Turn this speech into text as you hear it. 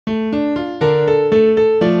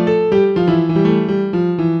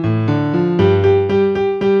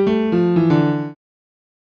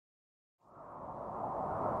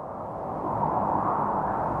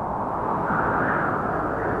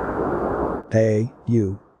Hey,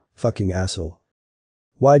 you. Fucking asshole.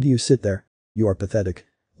 Why do you sit there? You are pathetic.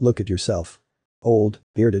 Look at yourself. Old,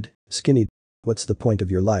 bearded, skinny. What's the point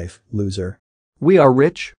of your life, loser? We are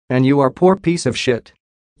rich, and you are poor piece of shit.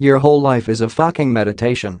 Your whole life is a fucking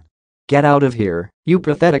meditation. Get out of here, you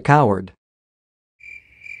pathetic coward.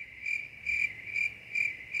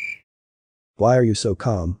 Why are you so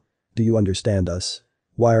calm? Do you understand us?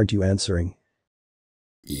 Why aren't you answering?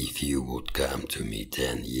 If you would come to me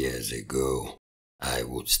 10 years ago, I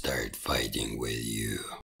would start fighting with you.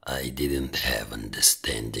 I didn't have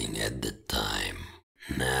understanding at the time.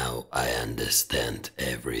 Now I understand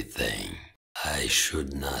everything. I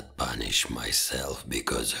should not punish myself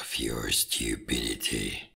because of your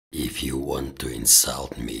stupidity. If you want to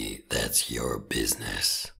insult me, that's your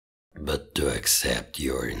business. But to accept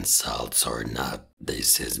your insults or not,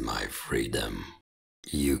 this is my freedom.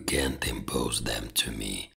 You can't impose them to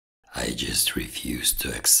me. I just refuse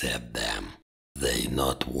to accept them. They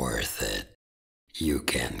not worth it. You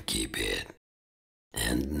can keep it.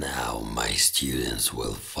 And now my students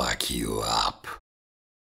will fuck you up.